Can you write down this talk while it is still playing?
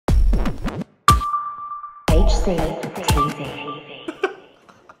HCTV.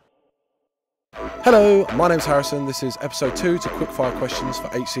 Hello, my name's Harrison. This is episode 2 to quickfire questions for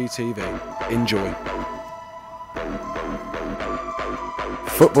HCTV. Enjoy.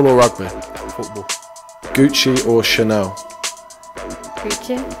 Football or rugby? Football. Gucci or Chanel?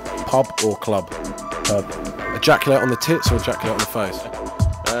 Gucci. Pub or club? Pub. Ejaculate on the tits or ejaculate on the face?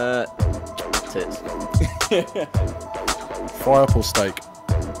 Tits. Fry up or steak?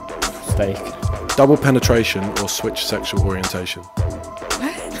 Steak. Double penetration or switch sexual orientation?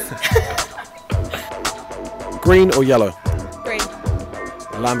 Green or yellow? Green.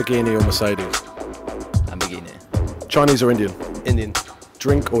 Lamborghini or Mercedes? Lamborghini. Chinese or Indian? Indian.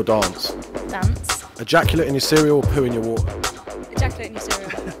 Drink or dance? Dance. Ejaculate in your cereal or poo in your water? Ejaculate in your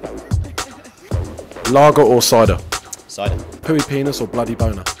cereal. Lager or cider? Cider. Pooey penis or bloody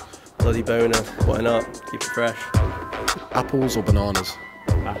boner? Bloody boner. Why not? Keep it fresh. Apples or bananas?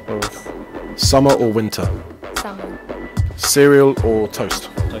 Apples. Summer or winter? Summer. Cereal or toast?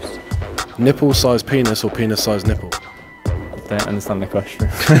 Toast. Nipple size penis or penis size nipple? I don't understand the question.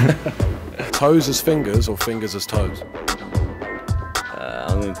 Toes as fingers or fingers as toes?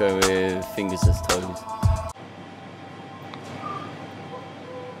 I'm going to go with fingers as toes.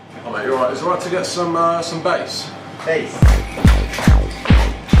 Oh mate, you alright? Is it alright to get some bass? Bass.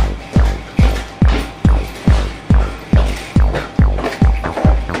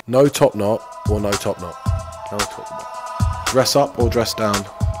 No top knot or no top knot? No top knot. Dress up or dress down?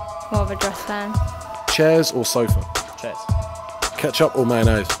 More of a dress down. Chairs or sofa? Chairs. Ketchup or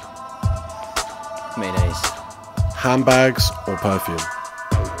mayonnaise? Mayonnaise. Handbags or perfume?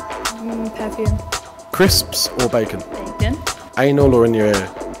 Perfume. Crisps or bacon? Bacon. Anal or in your ear?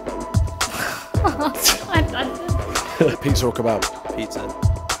 I Pizza or kebab? Pizza.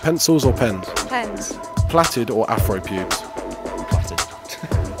 Pencils or pens? Pens. Plaited or afro pubes? Plaited.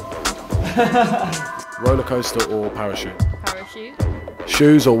 Roller coaster or parachute? Parachute.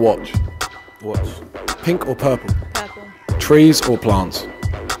 Shoes or watch? Watch. Pink or purple? Purple. Trees or plants?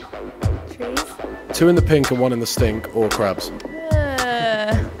 Trees. 2 in the pink and 1 in the stink or crabs?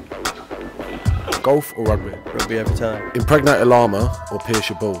 Golf or rugby? Rugby every time. Impregnate a llama or pierce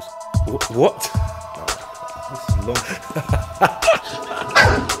your balls? What? This is long.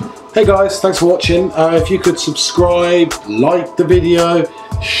 Hey guys, thanks for watching. If you could subscribe, like the video,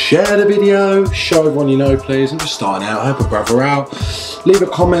 share the video, show everyone you know please. I'm just starting out, help a brother out. Leave a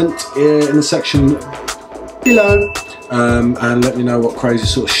comment in the section below and let me know what crazy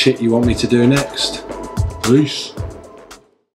sort of shit you want me to do next. Peace.